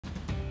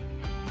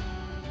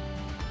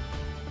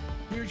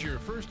Here's your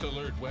first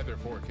alert weather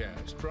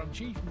forecast from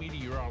Chief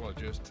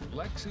Meteorologist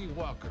Lexi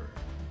Walker.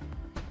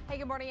 Hey,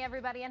 good morning,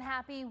 everybody, and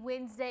happy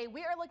Wednesday.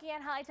 We are looking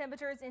at high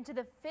temperatures into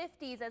the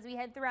 50s as we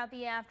head throughout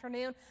the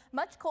afternoon.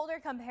 Much colder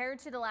compared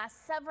to the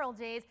last several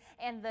days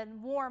and the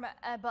warm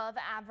above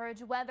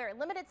average weather.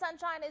 Limited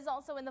sunshine is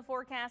also in the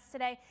forecast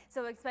today,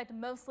 so expect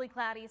mostly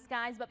cloudy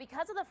skies. But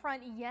because of the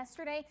front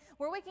yesterday,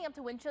 we're waking up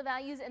to wind chill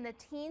values in the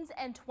teens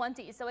and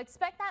 20s. So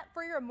expect that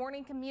for your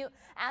morning commute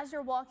as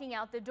you're walking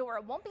out the door.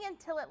 It won't be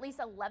until at least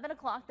 11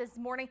 o'clock this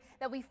morning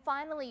that we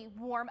finally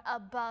warm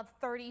above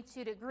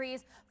 32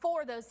 degrees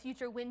for those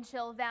future wind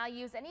chill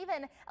values, and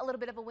even a little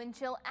bit of a wind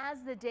chill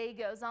as the day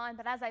goes on.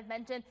 But as I've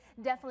mentioned,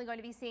 definitely going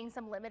to be seeing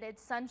some limited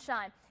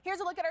sunshine. Here's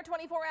a look at our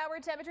 24-hour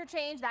temperature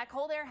change. That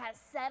cold air has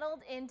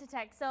settled into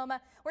Texoma.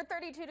 We're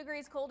 32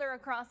 degrees colder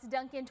across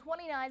Duncan,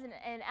 29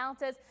 in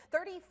Altus,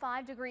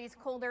 35 degrees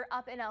colder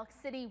up in Elk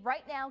City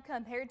right now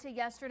compared to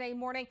yesterday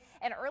morning.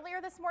 And earlier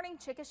this morning,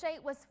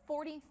 Chickasha was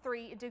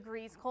 43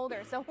 degrees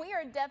colder. So we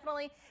are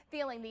definitely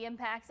feeling the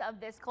impacts of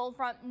this cold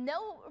front.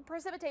 No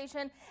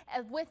precipitation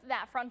with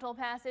that frontal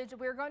passage.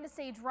 We're going to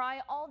stay dry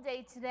all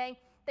day today.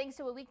 Thanks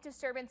to a weak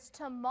disturbance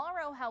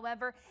tomorrow,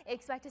 however,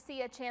 expect to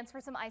see a chance for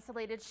some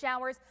isolated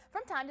showers.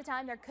 From time to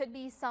time, there could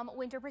be some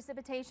winter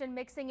precipitation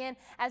mixing in,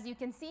 as you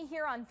can see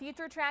here on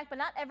Future Track, but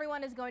not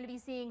everyone is going to be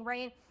seeing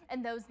rain,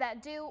 and those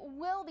that do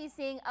will be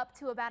seeing up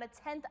to about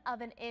 1/10 of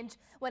an inch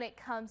when it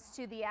comes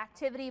to the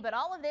activity. But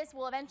all of this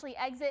will eventually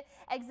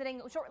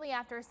exiting shortly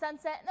after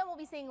sunset, and then we'll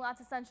be seeing lots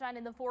of sunshine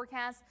in the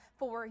forecast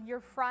for your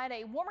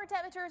Friday. Warmer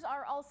temperatures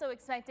are also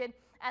expected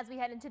as we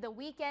head into the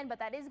weekend, but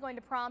that is going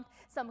to prompt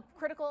some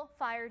critical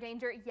fire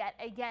danger yet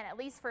again, at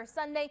least for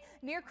Sunday.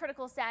 Near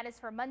critical status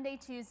for Monday,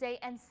 Tuesday,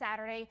 and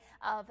Saturday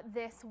of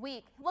this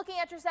week. Looking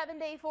at your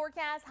 7-day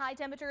forecast, high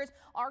temperatures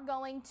are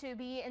going to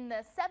be in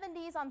the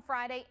 70s on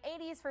Friday,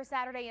 80s for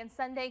Saturday and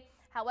Sunday.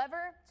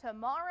 However,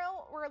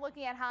 tomorrow we're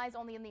looking at highs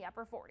only in the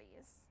upper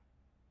 40s.